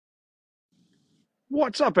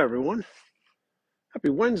What's up, everyone? Happy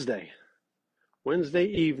Wednesday. Wednesday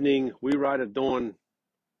evening, we ride at dawn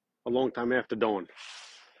a long time after dawn.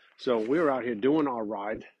 So we were out here doing our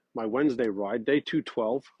ride, my Wednesday ride, day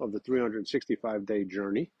 212 of the 365-day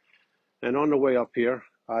journey. And on the way up here,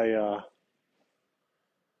 I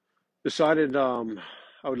decided I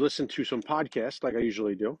would listen to some podcasts like I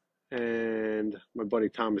usually do. And my buddy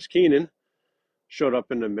Thomas Keenan showed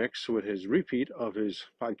up in the mix with his repeat of his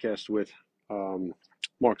podcast with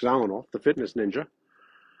Mark Zalanoff, the fitness ninja.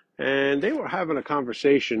 And they were having a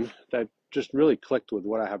conversation that just really clicked with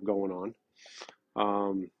what I have going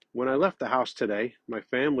on. When I left the house today, my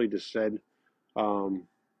family just said, why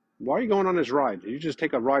are you going on this ride? You just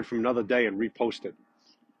take a ride from another day and repost it.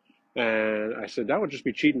 And I said, that would just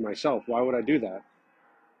be cheating myself. Why would I do that?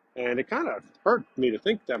 And it kind of hurt me to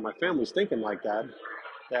think that my family's thinking like that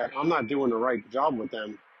I'm not doing the right job with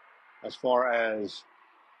them as far as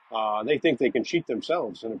they think they can cheat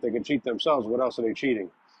themselves. And if they can cheat themselves, what else are they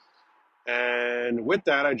cheating? And with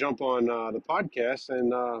that, I jump on the podcast, and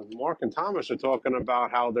Mark and Thomas are talking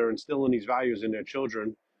about how they're instilling these values in their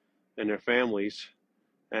children and their families.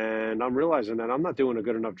 And I'm realizing that I'm not doing a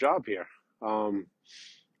good enough job here.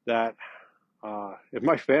 That if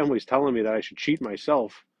my family's telling me that I should cheat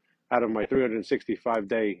myself out of my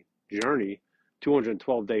 365-day journey,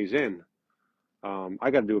 212 days in,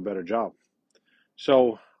 I got to do a better job.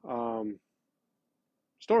 So,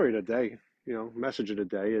 story of the day, message of the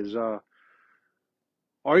day is,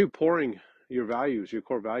 are you pouring your values, your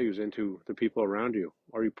core values into the people around you?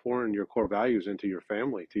 Are you pouring your core values into your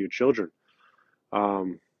family, to your children?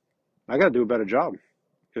 I got to do a better job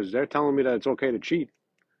because they're telling me that it's okay to cheat,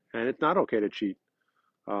 and it's not okay to cheat.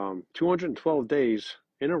 212 days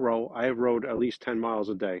in a row, I have rode at least 10 miles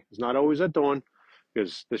a day. It's not always at dawn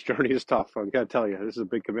because this journey is tough. I've got to tell you, this is a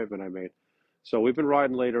big commitment I made. So we've been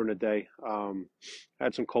riding later in the day.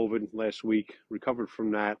 Had some COVID last week, recovered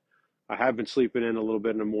from that. I have been sleeping in a little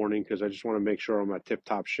bit in the morning because I just want to make sure I'm at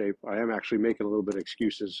tip-top shape. I am actually making a little bit of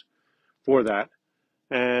excuses for that.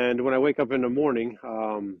 And when I wake up in the morning,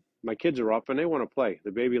 my kids are up and they want to play.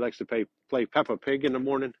 The baby likes to play Peppa Pig in the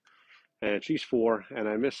morning, and she's 4, and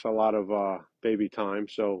I miss a lot of baby time.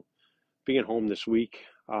 So being home this week,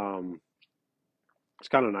 it's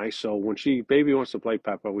kind of nice. So when baby wants to play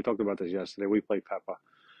Peppa, we talked about this yesterday, we play Peppa.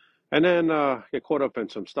 And then get caught up in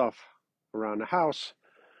some stuff around the house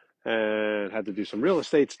and had to do some real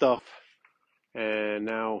estate stuff. And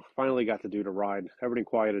now finally got to do the ride. Everything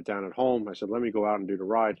quieted down at home. I said, let me go out and do the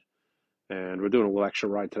ride. And we're doing a little extra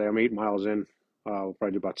ride today. I'm 8 miles in. We'll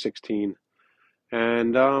probably do about 16.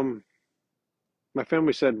 And my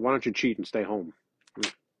family said, why don't you cheat and stay home?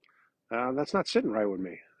 That's not sitting right with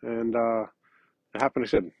me. And I happened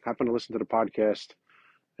to listen to the podcast.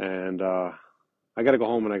 And I got to go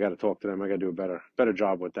home and I got to talk to them. I got to do a better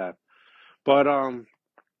job with that. But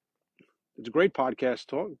it's a great podcast.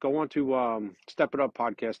 Go on to Step It Up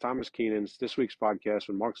podcast, Thomas Keenan's this week's podcast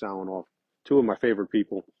with Mark Zalanoff, 2 of my favorite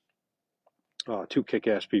people, 2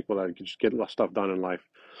 kick-ass people that can just get stuff done in life.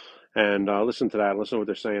 And listen to that. Listen to what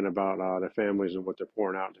they're saying about their families and what they're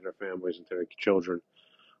pouring out into their families and to their children.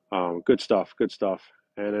 Good stuff, good stuff.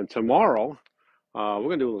 And then tomorrow, we're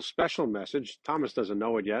going to do a little special message. Thomas doesn't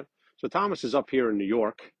know it yet. So Thomas is up here in New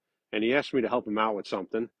York, and he asked me to help him out with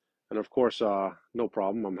something. And of course, no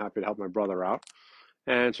problem. I'm happy to help my brother out.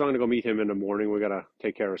 And so I'm going to go meet him in the morning. We got to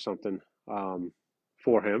take care of something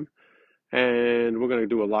for him. And we're going to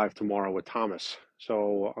do a live tomorrow with Thomas.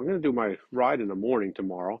 So I'm going to do my ride in the morning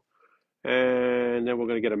tomorrow. And then we're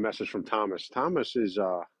going to get a message from Thomas. Thomas is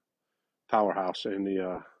a powerhouse in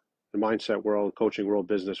the mindset world, coaching world,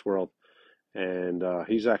 business world. And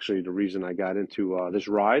he's actually the reason I got into this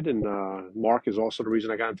ride. And Mark is also the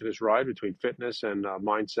reason I got into this ride between fitness and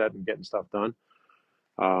mindset and getting stuff done.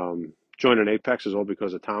 Joining Apex is all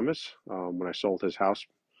because of Thomas. When I sold his house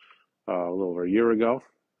a little over a year ago,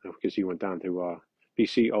 because he went down to be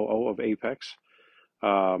COO of Apex.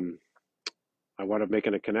 I wound up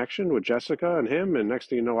making a connection with Jessica and him. And next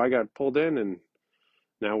thing you know, I got pulled in. And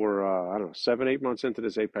now we're, 7, 8 months into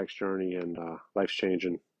this Apex journey. And life's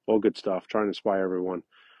changing. All good stuff, trying to inspire everyone,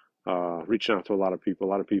 reaching out to a lot of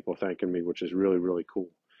people thanking me, which is really, really cool.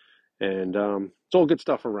 And it's all good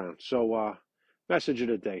stuff around. So message of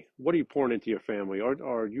the day, what are you pouring into your family? Or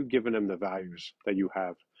are you giving them the values that you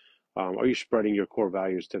have? Are you spreading your core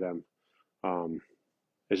values to them?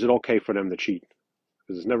 Is it okay for them to cheat?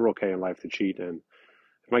 Because it's never okay in life to cheat. And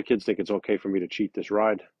if my kids think it's okay for me to cheat this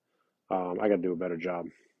ride, I got to do a better job.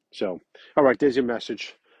 So, all right, there's your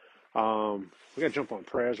message. We got to jump on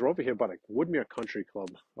prayers. We're over here by the Woodmere Country Club,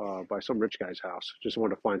 by some rich guy's house. Just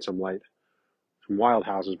wanted to find some light. some wild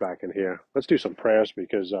houses back in here. Let's do some prayers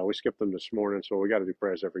because we skipped them this morning, so we got to do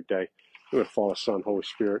prayers every day. In the Father, Son, Holy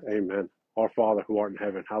Spirit, amen. Our Father who art in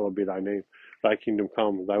heaven, hallowed be thy name. Thy kingdom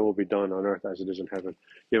come, thy will be done on earth as it is in heaven.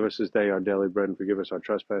 Give us this day our daily bread and forgive us our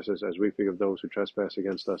trespasses as we forgive those who trespass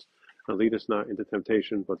against us. And lead us not into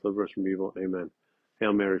temptation, but deliver us from evil. Amen.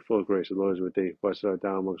 Hail Mary, full of grace, the Lord is with thee. Blessed art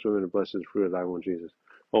thou amongst women, and blessed is the fruit of thy womb, Jesus.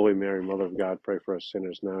 Holy Mary, Mother of God, pray for us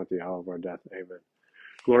sinners now at the hour of our death. Amen.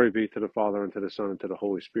 Glory be to the Father, and to the Son, and to the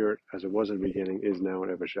Holy Spirit, as it was in the beginning, is now,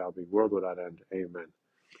 and ever shall be, world without end. Amen.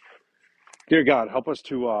 Dear God, help us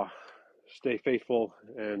to stay faithful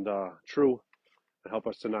and true, and help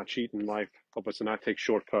us to not cheat in life, help us to not take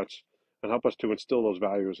shortcuts, and help us to instill those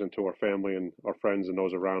values into our family and our friends and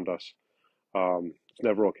those around us. It's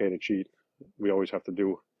never okay to cheat. We always have to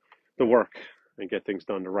do the work and get things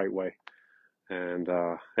done the right way. And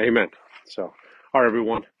amen. So, all right,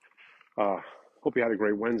 everyone. Hope you had a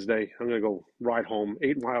great Wednesday. I'm going to go ride home,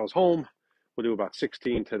 8 miles home. We'll do about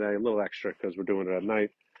 16 today, a little extra because we're doing it at night.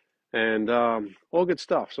 And all good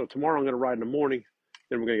stuff. So tomorrow I'm going to ride in the morning.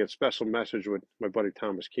 Then we're going to get a special message with my buddy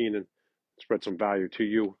Thomas Keenan, spread some value to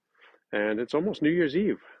you. And it's almost New Year's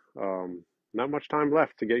Eve. Not much time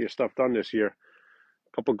left to get your stuff done this year.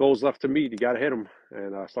 A couple goals left to meet. You got to hit them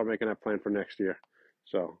and start making that plan for next year.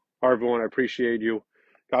 So, all right, everyone, I appreciate you.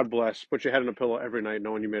 God bless. Put your head on a pillow every night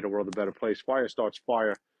knowing you made the world a better place. Fire starts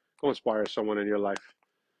fire. Go inspire someone in your life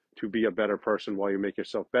to be a better person while you make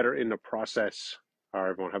yourself better in the process. All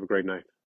right, everyone, have a great night.